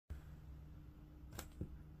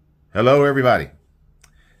Hello, everybody.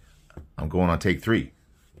 I'm going on take 3.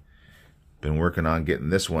 Been working on getting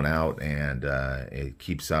this one out, and it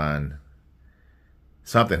keeps on.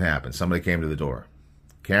 Something happened. Somebody came to the door.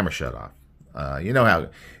 Camera shut off. You know how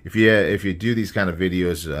if you do these kind of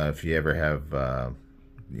videos, if you ever have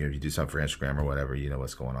if you do something for Instagram or whatever, you know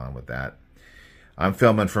what's going on with that. I'm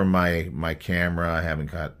filming from my camera. I haven't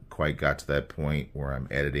quite got to that point where I'm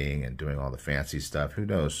editing and doing all the fancy stuff. Who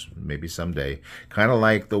knows? Maybe someday. Kind of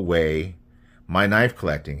like the way my knife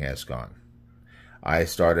collecting has gone. I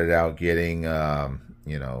started out getting, Kubies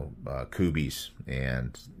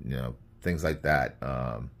and, things like that.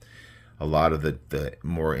 A lot of the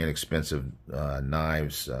more inexpensive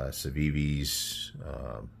knives, Civivis,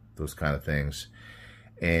 those kind of things.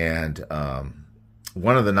 And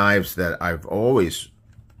one of the knives that I've always,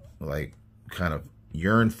 kind of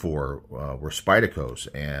yearned for were Spydercos.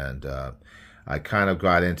 And I kind of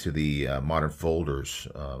got into the modern folders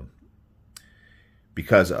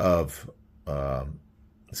because of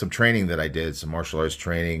some training that I did, some martial arts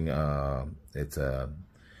training. There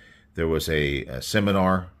was a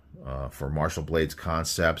seminar for Martial Blades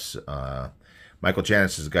Concepts. Michael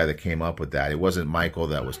Janis is the guy that came up with that. It wasn't Michael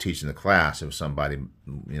that was teaching the class. It was somebody,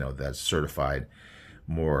 that's certified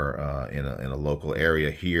more in a local area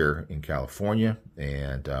here in California.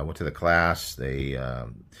 And I went to the class. We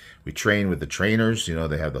trained with the trainers.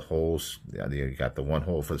 They have the holes. You got the one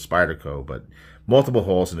hole for the Spyderco, but multiple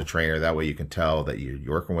holes in the trainer. That way you can tell that you're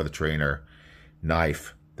working with a trainer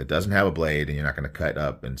knife that doesn't have a blade, and you're not going to cut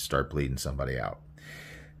up and start bleeding somebody out.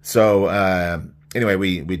 So anyway,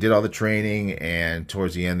 we did all the training, and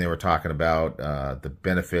towards the end they were talking about the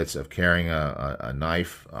benefits of carrying a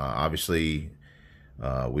knife. Obviously,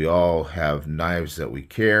 we all have knives that we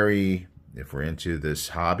carry if we're into this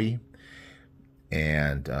hobby,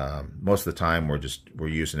 and most of the time we're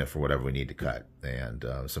using it for whatever we need to cut. And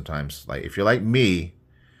sometimes, like if you're like me,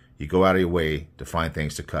 you go out of your way to find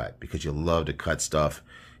things to cut because you love to cut stuff.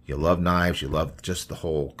 You love knives. You love just the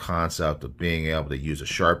whole concept of being able to use a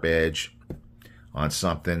sharp edge on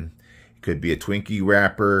something. It could be a Twinkie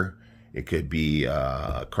wrapper. It could be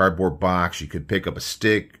a cardboard box. You could pick up a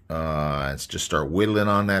stick and just start whittling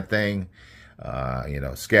on that thing.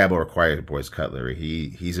 Scabo or Quiet Boys Cutlery.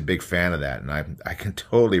 He's a big fan of that, and I can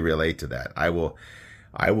totally relate to that. I'll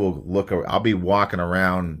be walking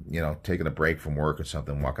around, taking a break from work or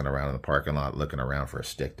something, walking around in the parking lot, looking around for a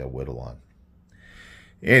stick to whittle on.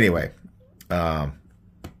 Anyway,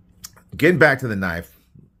 getting back to the knife,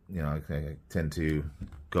 I tend to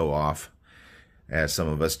go off, as some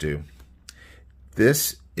of us do.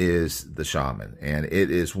 This is the Shaman, and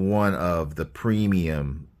it is one of the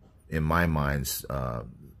premium, in my mind,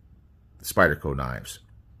 Spyderco knives.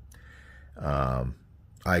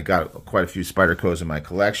 I got quite a few Spydercos in my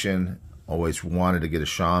collection. Always wanted to get a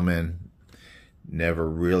Shaman. Never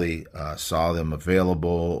really saw them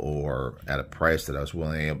available or at a price that I was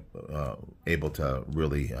able to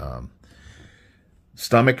really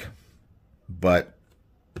stomach. But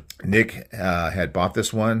Nick had bought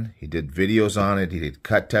this one. He did videos on it. He did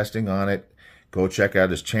cut testing on it. Go check out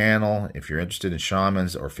his channel if you're interested in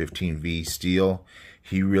Shamans or 15V steel.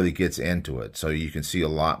 He really gets into it, so you can see a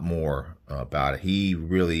lot more about it. He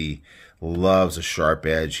really loves a sharp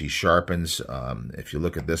edge. He sharpens. If you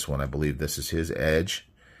look at this one, I believe this is his edge.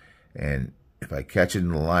 And if I catch it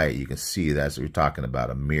in the light, you can see that's we're talking about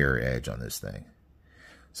a mirror edge on this thing.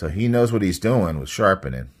 So he knows what he's doing with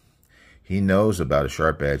sharpening. He knows about a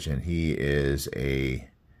sharp edge, and he is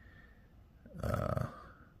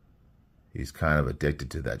he's kind of addicted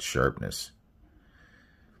to that sharpness.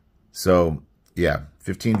 So yeah,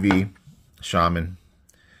 15V Shaman,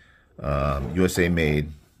 USA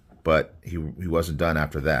made, but he wasn't done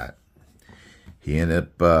after that. He ended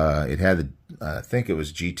up, it had I think it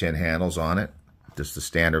was G10 handles on it, just the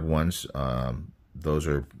standard ones. Those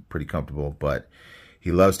are pretty comfortable, but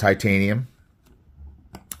he loves titanium.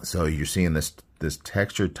 So you're seeing this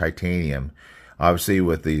textured titanium. Obviously,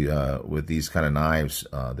 with these kind of knives,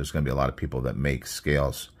 there's going to be a lot of people that make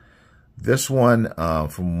scales. This one,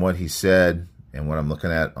 from what he said and what I'm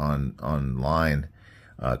looking at online,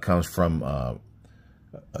 comes from a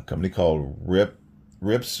company called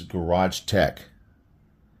Rips Garage Tech,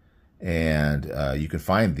 and you can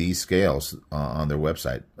find these scales on their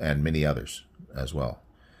website and many others as well.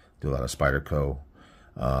 Do a lot of Spyderco.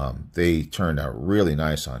 They turned out really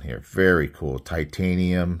nice on here. Very cool,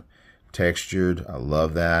 titanium textured. I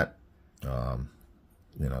love that.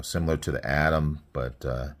 Similar to the Atom, but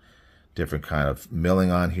different kind of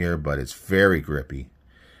milling on here, but it's very grippy.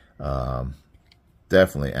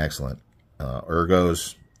 Definitely excellent.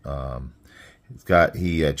 Ergos.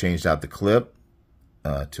 He changed out the clip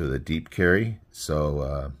to the deep carry.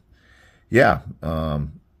 So yeah,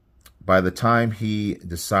 by the time he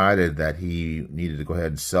decided that he needed to go ahead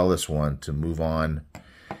and sell this one to move on,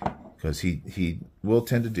 because he will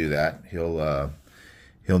tend to do that.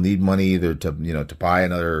 He'll need money either to to buy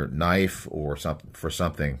another knife or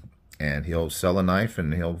something, and he'll sell a knife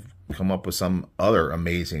and he'll come up with some other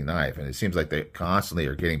amazing knife. And it seems like they constantly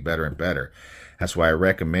are getting better and better. That's why I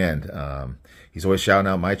recommend. He's always shouting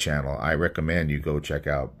out my channel. I recommend you go check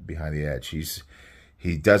out Behind the Edge.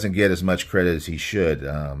 He doesn't get as much credit as he should.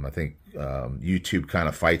 I think YouTube kind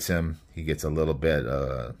of fights him. He gets a little bit,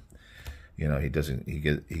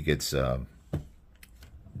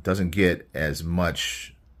 doesn't get as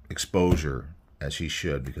much exposure as he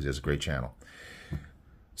should, because he has a great channel.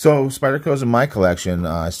 So Spyderco is in my collection.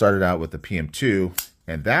 I started out with the PM2,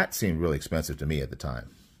 and that seemed really expensive to me at the time.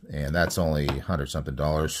 And that's only $100-something.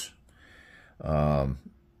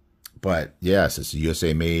 But yes, it's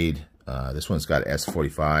USA made. This one's got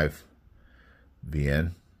S45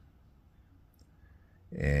 VN,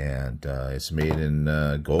 and it's made in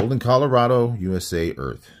Golden, Colorado, USA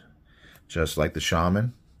Earth, just like the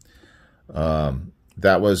Shaman.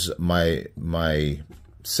 That was my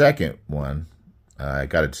second one. I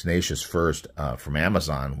got a Tenacious first from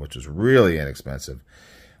Amazon, which was really inexpensive.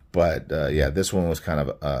 But yeah, this one was kind of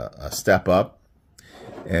a step up.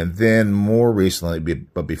 And then more recently,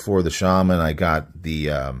 but before the Shaman, I got the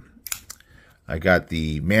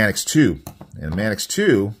Manix 2. And Manix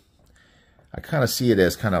 2, I kind of see it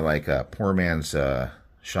as kind of like a poor man's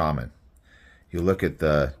Shaman. You look at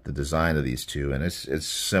the design of these two, and it's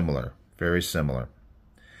similar, very similar.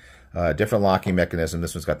 Different locking mechanism.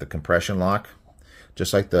 This one's got the compression lock,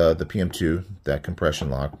 just like the PM2, that compression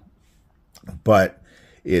lock. But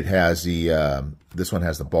it has this one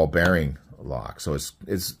has the ball bearing lock, so it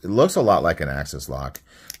looks a lot like an Axis lock.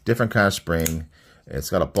 Different kind of spring. It's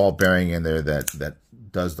got a ball bearing in there that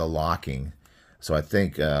does the locking. So I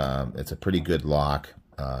think it's a pretty good lock.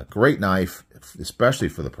 Great knife, especially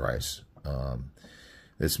for the price.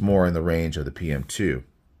 It's more in the range of the PM2.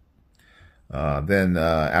 Then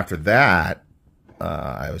after that,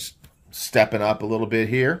 I was stepping up a little bit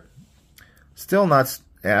here. Still not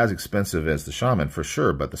as expensive as the Shaman for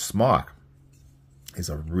sure, but the Smock is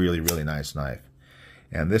a really, really nice knife.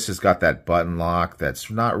 And this has got that button lock that's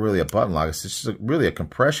not really a button lock. It's just really a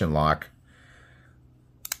compression lock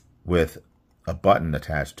with a button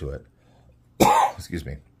attached to it. Excuse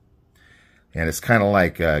me. And it's kind of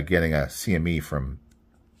like getting a CME from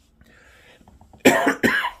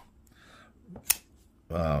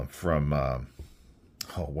oh,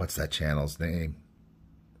 what's that channel's name?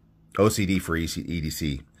 OCD for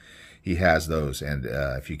EDC. He has those, and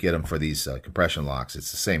if you get them for these compression locks,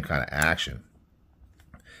 it's the same kind of action.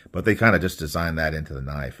 But they kind of just designed that into the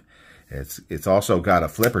knife. It's also got a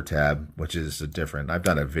flipper tab, which is different. I've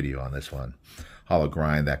done a video on this one, hollow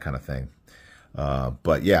grind, that kind of thing.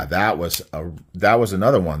 But yeah, that was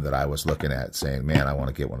another one that I was looking at, saying, man, I want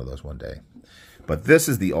to get one of those one day. But this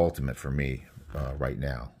is the ultimate for me right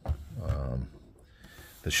now.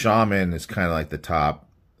 The Shaman is kind of like the top.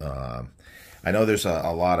 I know there's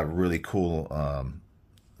a lot of really cool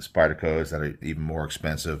Spydercos that are even more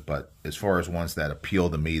expensive, but as far as ones that appeal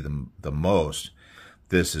to me the most,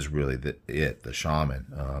 this is really the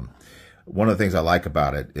Shaman. One of the things I like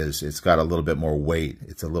about it is it's got a little bit more weight.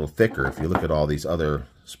 It's a little thicker. If you look at all these other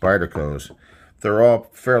Spydercos, they're all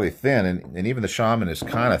fairly thin, and even the Shaman is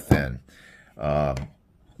kind of thin. But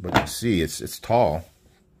you see, it's tall.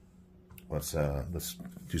 Let's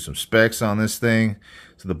do some specs on this thing.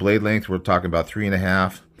 So the blade length, we're talking about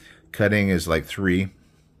 3.5. Cutting is like 3.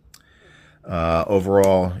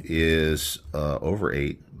 Overall is over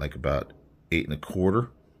 8, like about 8.25.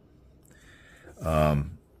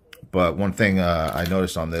 But one thing I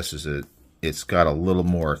noticed on this is that it's got a little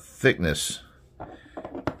more thickness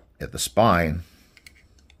at the spine.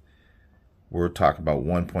 We're talking about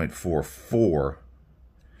 1.44,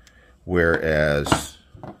 whereas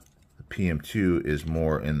the PM2 is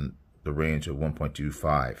more in the range of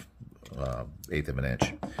 1.25, eighth of an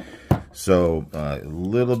inch. So a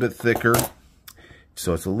little bit thicker,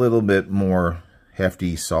 so it's a little bit more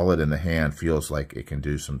hefty, solid in the hand. Feels like it can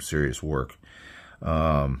do some serious work.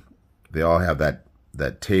 They all have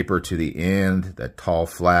that taper to the end, that tall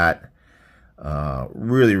flat.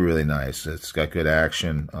 Really, really nice. It's got good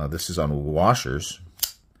action. This is on washers.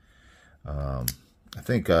 I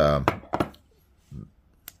think a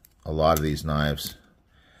lot of these knives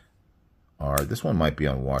are, this one might be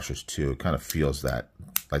on washers too. It kind of feels like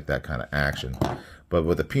that kind of action. But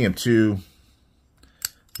with the PM2,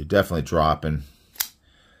 you're definitely dropping.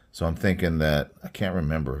 So I'm thinking that, I can't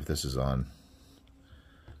remember if this is on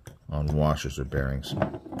on washers or bearings.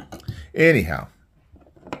 Anyhow,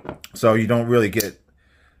 so you don't really get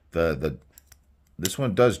this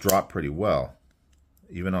one does drop pretty well,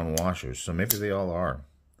 even on washers. So maybe they all are.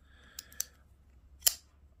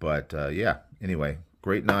 But yeah, anyway,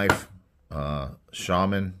 great knife.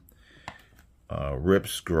 Shaman,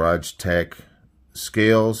 Rips Garage Tech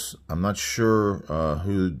scales. I'm not sure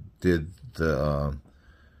who did the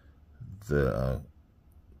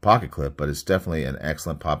pocket clip, but it's definitely an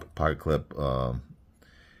excellent pocket clip.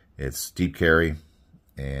 It's deep carry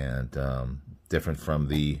and different from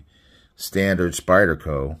the standard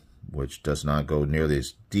Spyderco, which does not go nearly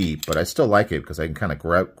as deep, but I still like it because I can kind of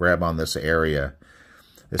grab on this area.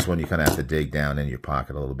 This one you kind of have to dig down in your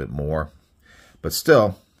pocket a little bit more, but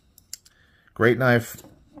still, great knife.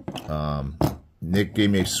 Nick gave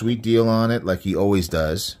me a sweet deal on it, like he always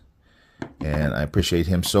does, and I appreciate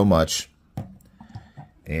him so much.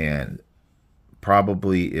 And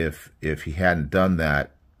probably if he hadn't done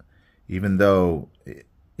that, even though,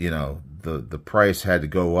 you know, the price had to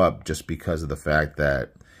go up just because of the fact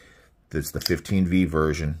that it's the 15V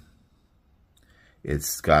version.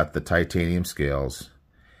 It's got the titanium scales,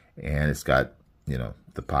 and it's got, you know,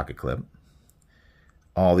 the pocket clip.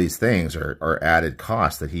 All these things are added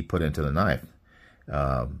costs that he put into the knife.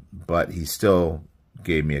 But he still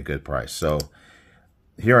gave me a good price. So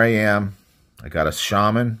here I am. I got a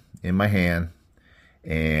Shaman in my hand,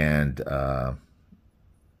 and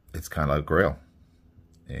it's kind of a grail.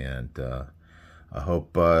 And I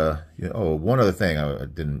hope, you know, oh, one other thing I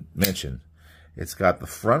didn't mention, it's got the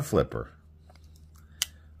front flipper,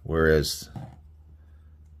 whereas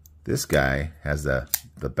this guy has the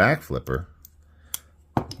back flipper.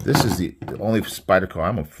 This is the only Spyderco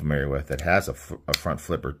I'm familiar with that has a front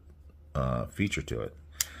flipper feature to it.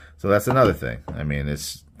 So that's another thing. I mean,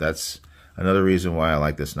 that's another reason why I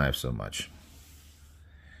like this knife so much.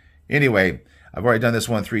 Anyway, I've already done this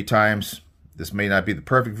one 3 times. This may not be the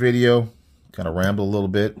perfect video. Kind of ramble a little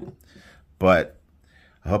bit. But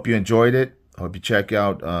I hope you enjoyed it. I hope you check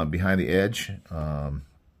out Behind the Edge.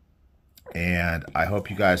 And I hope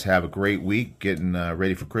you guys have a great week getting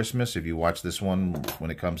ready for Christmas. If you watch this one when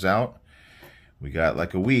it comes out, we got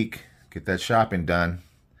like a week. Get that shopping done.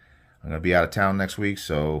 I'm going to be out of town next week,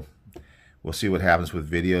 so we'll see what happens with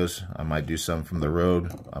videos. I might do some from the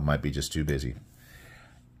road. I might be just too busy.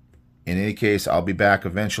 In any case, I'll be back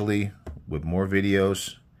eventually with more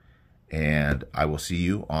videos, and I will see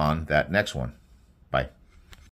you on that next one. Bye.